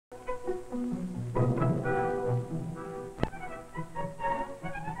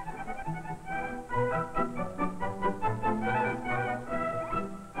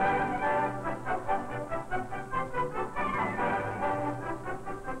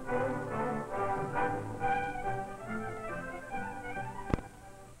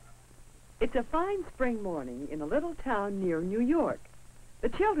It's a fine spring morning in a little town near New York. The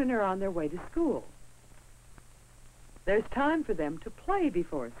children are on their way to school. There's time for them to play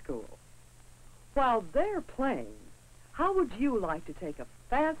before school. While they're playing, how would you like to take a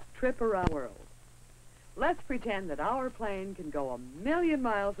fast trip around the world? Let's pretend that our plane can go 1,000,000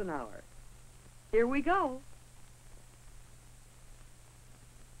 miles an hour. Here we go.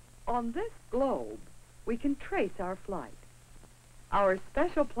 On this globe, we can trace our flight. Our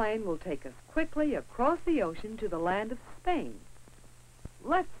special plane will take us quickly across the ocean to the land of Spain.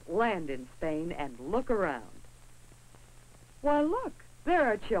 Let's land in Spain and look around. Why, look, there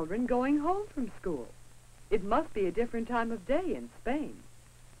are children going home from school. It must be a different time of day in Spain.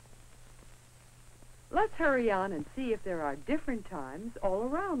 Let's hurry on and see if there are different times all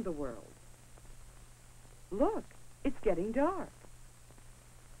around the world. Look, it's getting dark.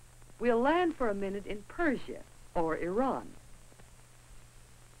 We'll land for a minute in Persia or Iran.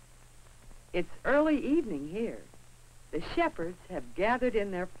 It's early evening here. The shepherds have gathered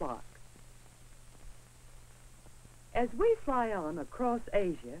in their flock. As we fly on across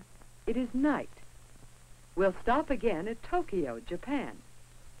Asia, it is night. We'll stop again at Tokyo, Japan.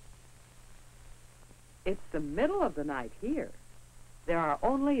 It's the middle of the night here. There are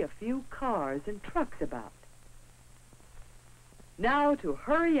only a few cars and trucks about. Now to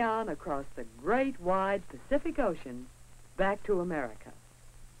hurry on across the great wide Pacific Ocean back to America.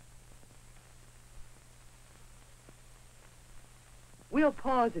 We'll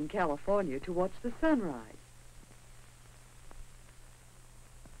pause in California to watch the sunrise.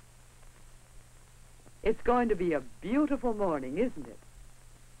 It's going to be a beautiful morning, isn't it?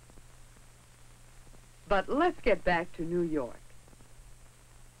 But let's get back to New York.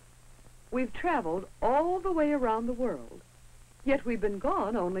 We've traveled all the way around the world, yet we've been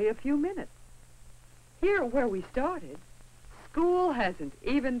gone only a few minutes. Here where we started, school hasn't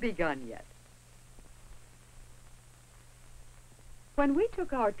even begun yet. When we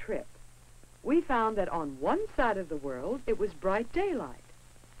took our trip, we found that on one side of the world it was bright daylight,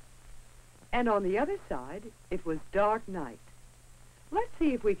 and on the other side it was dark night. Let's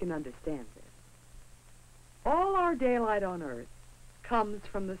see if we can understand this. All our daylight on Earth comes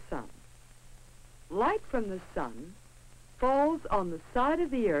from the sun. Light from the sun falls on the side of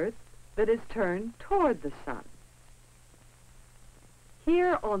the Earth that is turned toward the sun.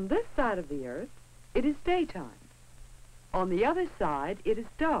 Here on this side of the Earth, it is daytime. On the other side, it is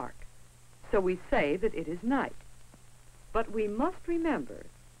dark, so we say that it is night. But we must remember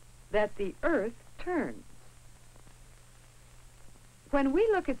that the Earth turns. When we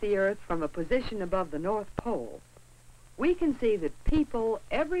look at the Earth from a position above the North Pole, we can see that people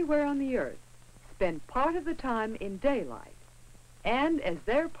everywhere on the Earth spend part of the time in daylight, and as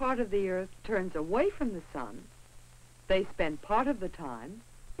their part of the Earth turns away from the sun, they spend part of the time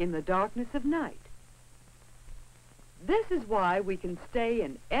in the darkness of night. This is why we can stay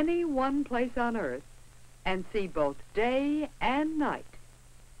in any one place on Earth and see both day and night,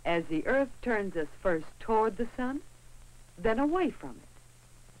 as the Earth turns us first toward the sun, then away from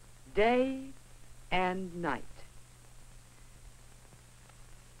it. Day and night.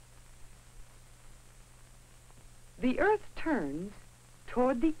 The Earth turns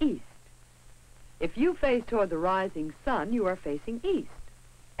toward the east. If you face toward the rising sun, you are facing east,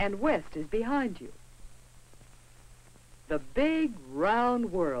 and west is behind you. The big,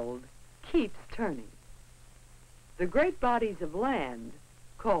 round world keeps turning. The great bodies of land,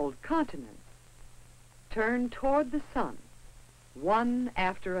 called continents, turn toward the sun, one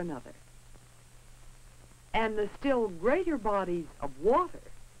after another. And the still greater bodies of water,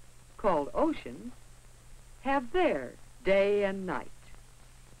 called oceans, have their day and night.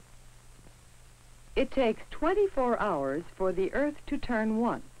 It takes 24 hours for the Earth to turn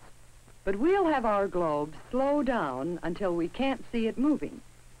once, but we'll have our globe slow down until we can't see it moving,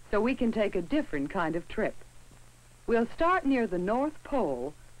 so we can take a different kind of trip. We'll start near the North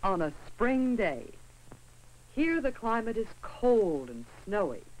Pole on a spring day. Here the climate is cold and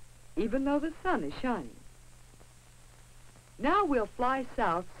snowy, even though the sun is shining. Now we'll fly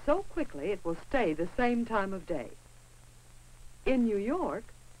south so quickly it will stay the same time of day. In New York,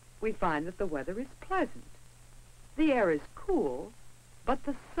 we find that the weather is pleasant. The air is cool, but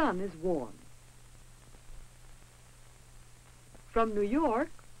the sun is warm. From New York,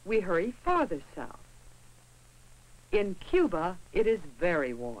 we hurry farther south. In Cuba, it is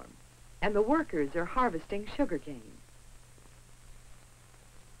very warm, and the workers are harvesting sugarcane.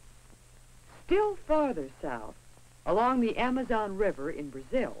 Still farther south, along the Amazon River in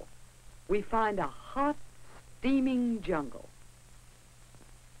Brazil, we find a hot, steaming jungle.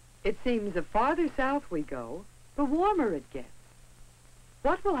 It seems the farther south we go, the warmer it gets.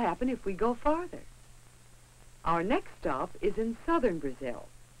 What will happen if we go farther? Our next stop is in southern Brazil.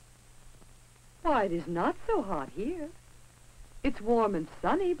 Why, it is not so hot here. It's warm and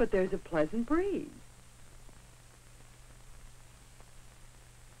sunny, but there's a pleasant breeze.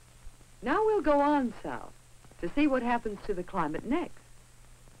 Now we'll go on south to see what happens to the climate next.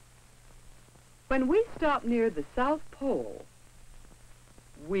 When we stop near the South Pole,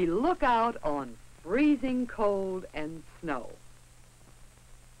 we look out on freezing cold and snow.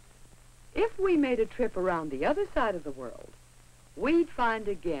 If we made a trip around the other side of the world, we'd find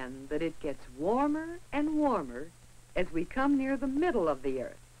again that it gets warmer and warmer as we come near the middle of the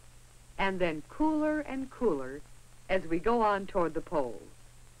Earth, and then cooler and cooler as we go on toward the poles.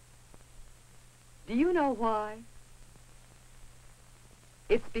 Do you know why?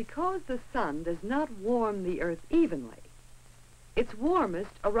 It's because the sun does not warm the Earth evenly. It's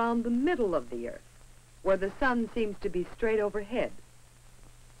warmest around the middle of the Earth, where the sun seems to be straight overhead.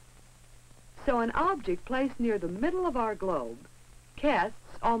 So an object placed near the middle of our globe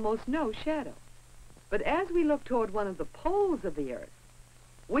casts almost no shadow. But as we look toward one of the poles of the Earth,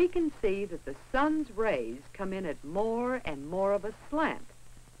 we can see that the sun's rays come in at more and more of a slant.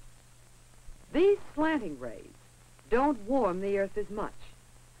 These slanting rays don't warm the Earth as much.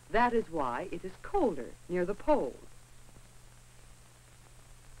 That is why it is colder near the poles.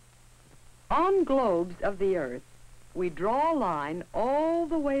 On globes of the Earth, we draw a line all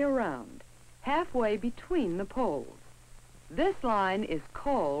the way around, halfway between the poles. This line is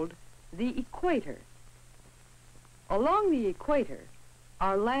called the equator. Along the equator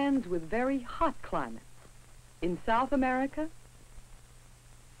are lands with very hot climates. In South America,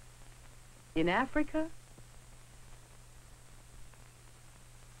 in Africa,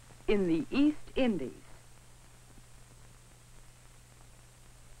 in the East Indies.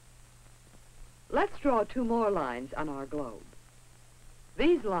 Let's draw two more lines on our globe.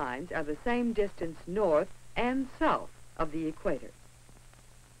 These lines are the same distance north and south of the equator.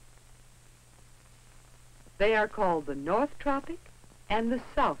 They are called the North Tropic and the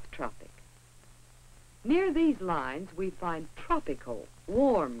South Tropic. Near these lines we find tropical,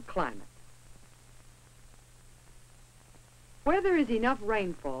 warm climates. Where there is enough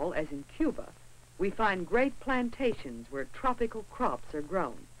rainfall, as in Cuba, we find great plantations where tropical crops are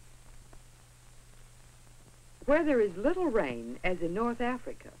grown. Where there is little rain, as in North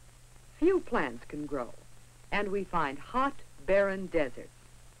Africa, few plants can grow, and we find hot, barren deserts.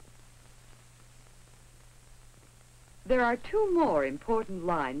 There are two more important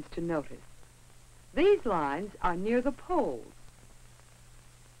lines to notice. These lines are near the poles.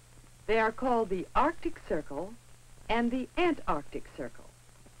 They are called the Arctic Circle and the Antarctic Circle.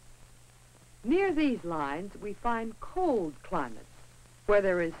 Near these lines, we find cold climates where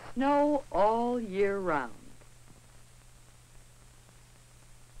there is snow all year round.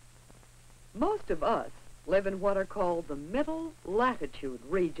 Most of us live in what are called the middle latitude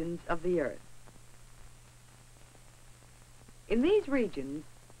regions of the Earth. In these regions,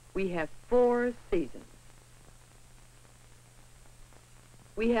 we have 4 seasons.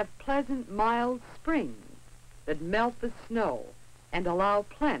 We have pleasant, mild springs that melt the snow and allow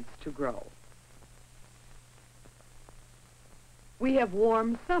plants to grow. We have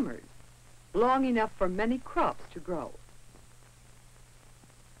warm summers, long enough for many crops to grow.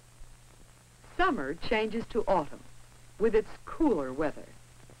 Summer changes to autumn with its cooler weather.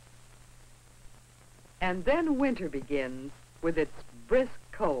 And then winter begins with its brisk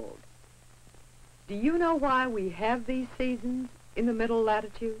cold. Do you know why we have these seasons in the middle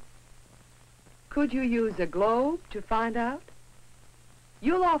latitude? Could you use a globe to find out?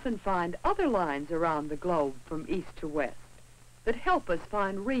 You'll often find other lines around the globe from east to west that help us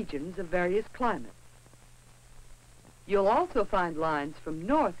find regions of various climates. You'll also find lines from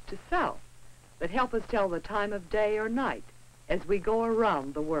north to south that help us tell the time of day or night as we go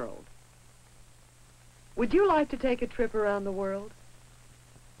around the world. Would you like to take a trip around the world?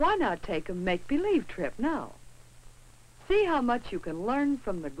 Why not take a make-believe trip now? See how much you can learn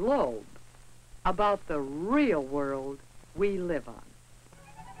from the globe about the real world we live on.